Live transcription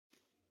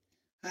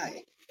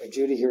Hi,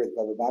 Judah here with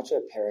Bava Batra,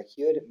 Perek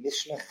Yud,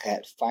 Mishnah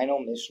Chet, final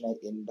Mishnah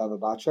in Bava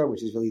Batra,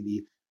 which is really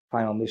the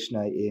final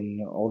Mishnah in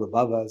all the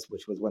Bavas,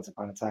 which was once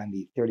upon a time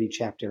the 30th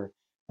chapter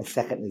of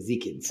Sechet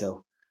Nezikin.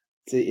 So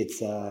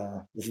this is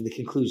the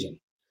conclusion.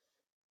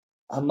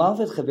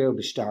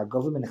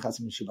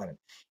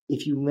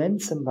 If you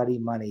lend somebody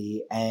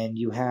money and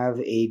you have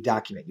a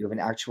document, you have an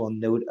actual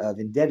note of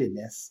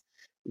indebtedness,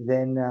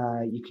 then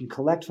you can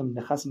collect from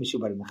Nechasim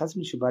Mishubarim. Nechasim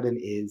Mishubarim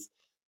is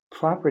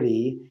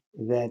property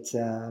that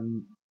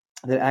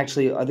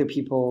actually later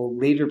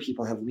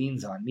people have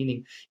liens on.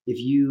 Meaning, if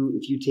you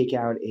take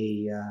out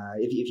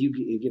if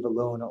you give a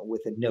loan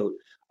with a note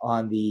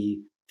on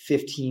the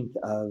 15th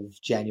of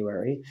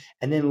January,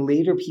 and then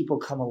later people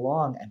come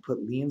along and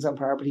put liens on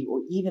property,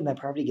 or even that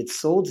property gets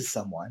sold to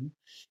someone,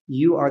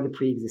 you are the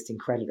pre-existing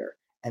creditor.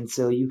 And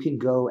so you can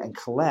go and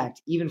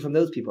collect even from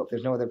those people. If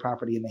there's no other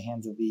property in the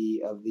hands of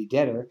the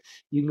debtor,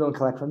 you can go and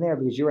collect from there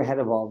because you're ahead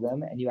of all of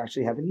them, and you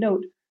actually have a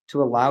note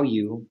to allow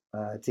you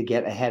to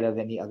get ahead of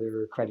any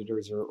other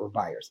creditors or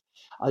buyers.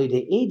 If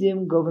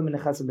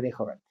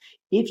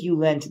you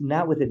lent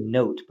not with a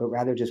note, but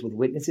rather just with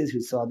witnesses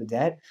who saw the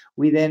debt,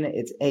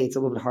 it's a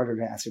little bit harder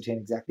to ascertain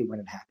exactly when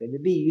it happened.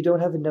 And B, you don't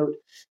have a note.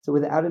 So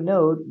without a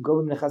note,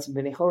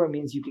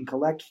 means you can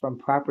collect from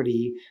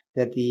property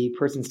that the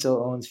person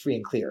still owns free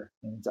and clear.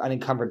 And it's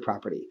unencumbered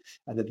property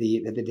that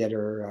the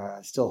debtor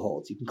still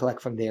holds. You can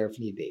collect from there if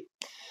need be.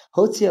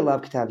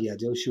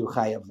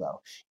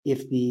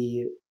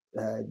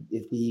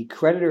 If the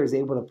creditor is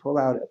able to pull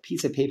out a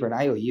piece of paper, an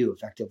IOU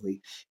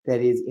effectively, that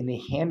is in the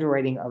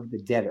handwriting of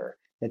the debtor,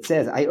 that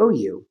says, I owe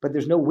you, but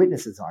there's no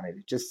witnesses on it.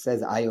 It just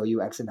says, I owe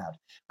you X amount.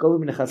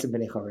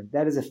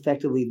 That is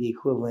effectively the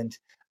equivalent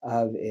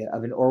of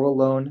an oral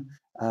loan,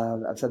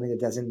 of something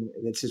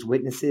that's just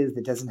witnesses,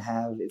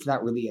 it's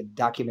not really a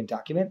document,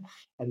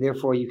 and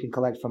therefore you can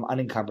collect from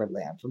unencumbered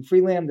land, from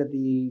free land that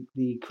the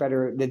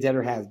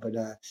debtor has, but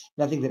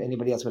nothing that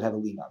anybody else would have a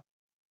lien on.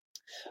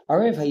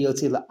 Let's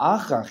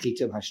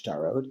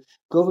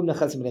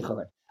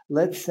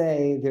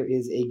say there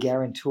is a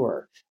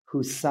guarantor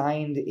who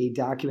signed a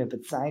document,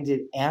 but signed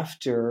it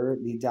after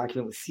the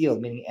document was sealed,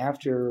 meaning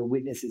after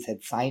witnesses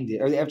had signed it,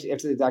 or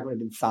after the document had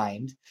been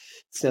signed.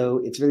 So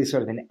it's really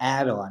sort of an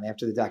add-on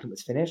after the document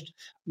was finished.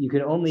 You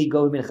can only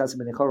go you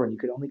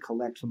can only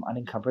collect from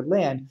unencumbered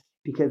land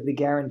because the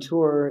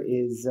guarantor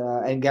is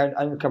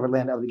unencumbered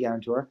land of the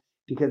guarantor,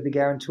 because the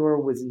guarantor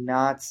was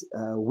not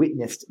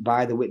witnessed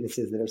by the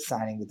witnesses that are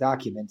signing the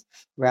document,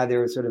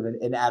 rather sort of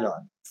an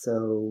add-on.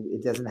 So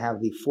it doesn't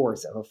have the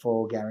force of a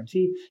full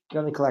guarantee. You can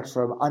only collect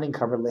from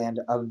unencumbered land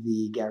of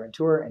the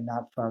guarantor and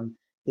not from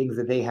things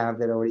that they have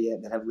that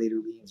have later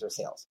liens or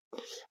sales.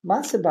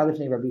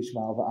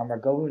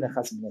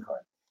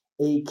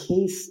 A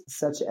case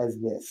such as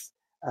this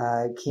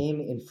came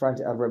in front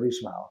of Rabbi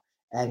Shmuel.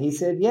 And he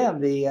said, yeah,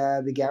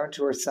 the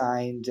guarantor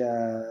signed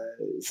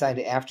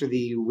after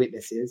the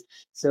witnesses.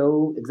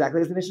 So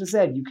exactly as the Mishnah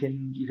said, you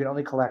can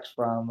only collect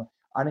from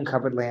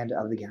unencumbered land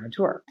of the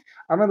guarantor.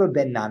 Amar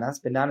Ben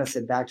Nanas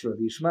said back to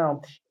Rabbi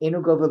Yishmael,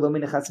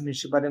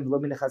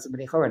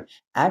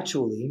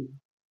 actually,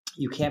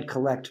 you can't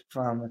collect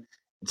from,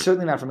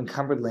 certainly not from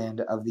encumbered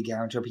land of the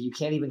guarantor, but you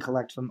can't even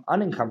collect from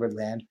unencumbered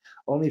land,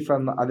 only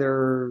from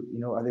other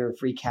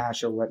free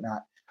cash or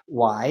whatnot.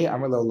 Why?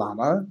 Amar lo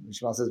lama.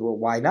 Yishmael says, well,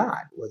 why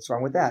not? What's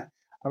wrong with that?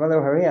 Amar lo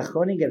harei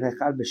achoning get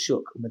hechad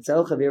b'shuk.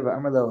 U'metzel chavir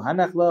v'amar lo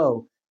hanach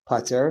lo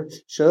pater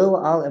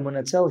shelo al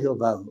emunato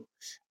hilvahu.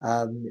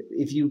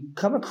 If you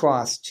come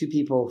across two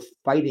people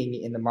fighting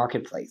in the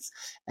marketplace,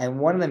 and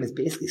one of them is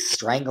basically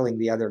strangling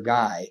the other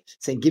guy,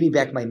 saying, give me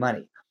back my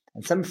money,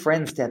 and some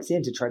friend steps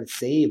in to try to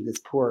save this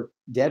poor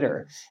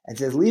debtor and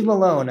says, leave him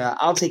alone,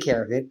 I'll take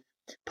care of it.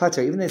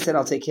 Pater, even they said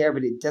I'll take care of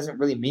it, it doesn't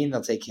really mean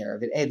they'll take care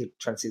of it. They're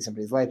trying to save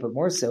somebody's life, but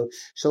more so,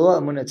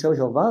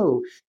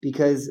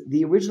 because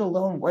the original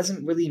loan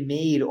wasn't really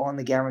made on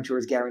the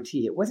guarantor's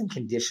guarantee. It wasn't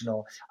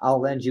conditional,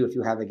 I'll lend you if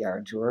you have a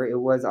guarantor. It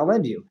was, I'll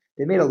lend you.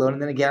 They made a loan,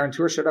 and then a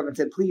guarantor showed up and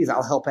said, please,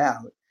 I'll help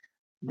out.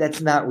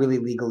 That's not really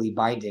legally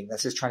binding.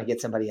 That's just trying to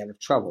get somebody out of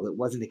trouble. It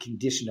wasn't a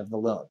condition of the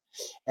loan.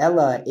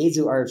 Ella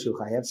ezu arif shu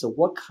chayav. So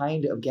what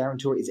kind of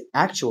guarantor is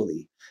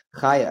actually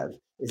chayav,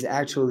 is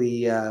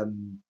actually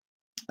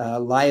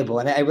liable?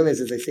 And I realize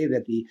as I say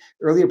that the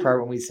earlier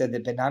part when we said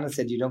that Ben Nanas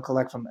said you don't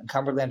collect from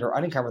encumbered land or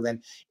unencumbered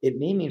land, it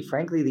may mean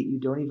frankly that you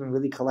don't even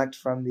really collect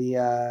from this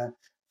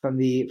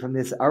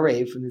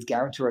array, from this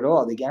guarantor at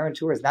all. The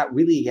guarantor is not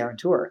really a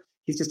guarantor.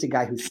 He's just a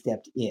guy who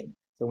stepped in.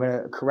 So I'm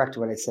going to correct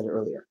what I said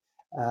earlier.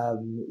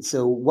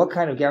 So what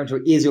kind of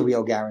guarantor is a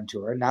real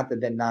guarantor? Not the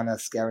Ben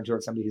Nanas guarantor,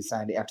 somebody who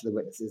signed after the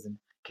witnesses and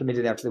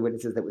committed after the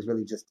witnesses, that was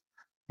really just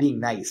being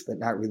nice, but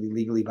not really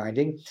legally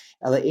binding.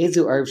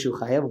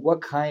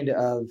 What kind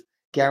of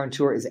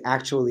guarantor is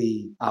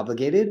actually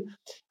obligated?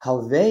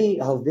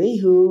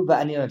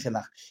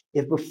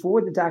 If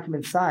before the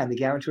document signed, the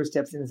guarantor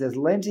steps in and says,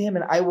 lend to him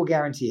and I will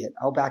guarantee it,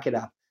 I'll back it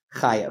up.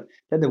 Chayav.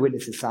 Then the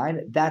witness is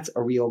signed. That's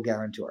a real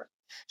guarantor.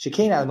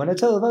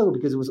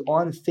 Because it was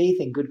on faith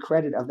and good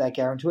credit of that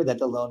guarantor that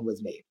the loan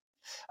was made.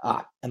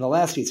 And the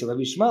last piece, so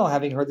Rabbi Shmuel,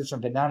 having heard this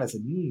from Ben Nana,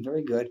 said,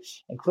 very good,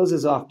 and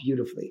closes off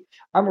beautifully.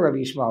 Amar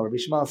Rabbi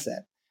Shmuel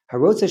said,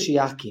 Harotza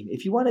shiachkim,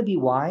 if you want to be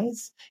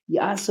wise,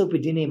 yaso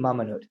b'dinei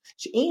mamanut,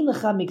 she'ein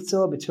lecha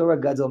miktzor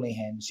b'torah gadol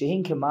mehen,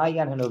 she'ein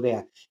k'mayan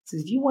hanoveh. So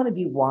if you want to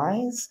be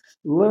wise,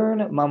 learn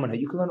mamanut.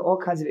 You can learn all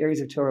kinds of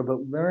areas of Torah, but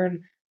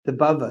learn the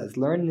bavas,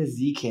 learn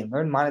nezikin,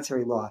 learn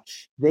monetary law.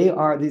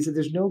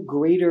 There's no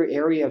greater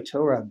area of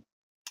Torah.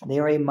 They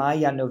are a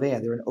Maya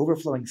Novea. They're an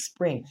overflowing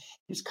spring.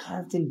 There's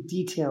constant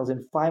details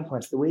and fine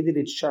points, the way that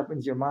it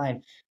sharpens your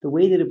mind, the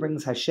way that it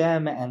brings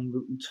Hashem and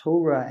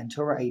Torah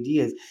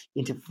ideas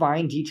into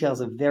fine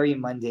details of very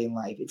mundane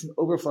life. It's an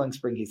overflowing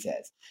spring, he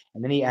says.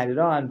 And then he added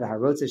on,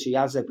 V'harotza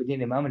sheyavzak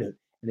b'dinei mamanut.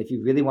 And if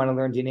you really want to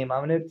learn Dinei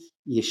Mamanut,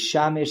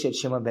 Yeshamish et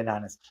Shimon ben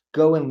Anas.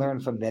 Go and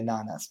learn from Ben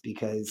Anas,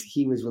 because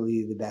he was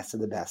really the best of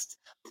the best.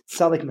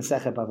 Salik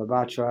Masechet Bava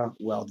Batra,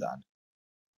 well done.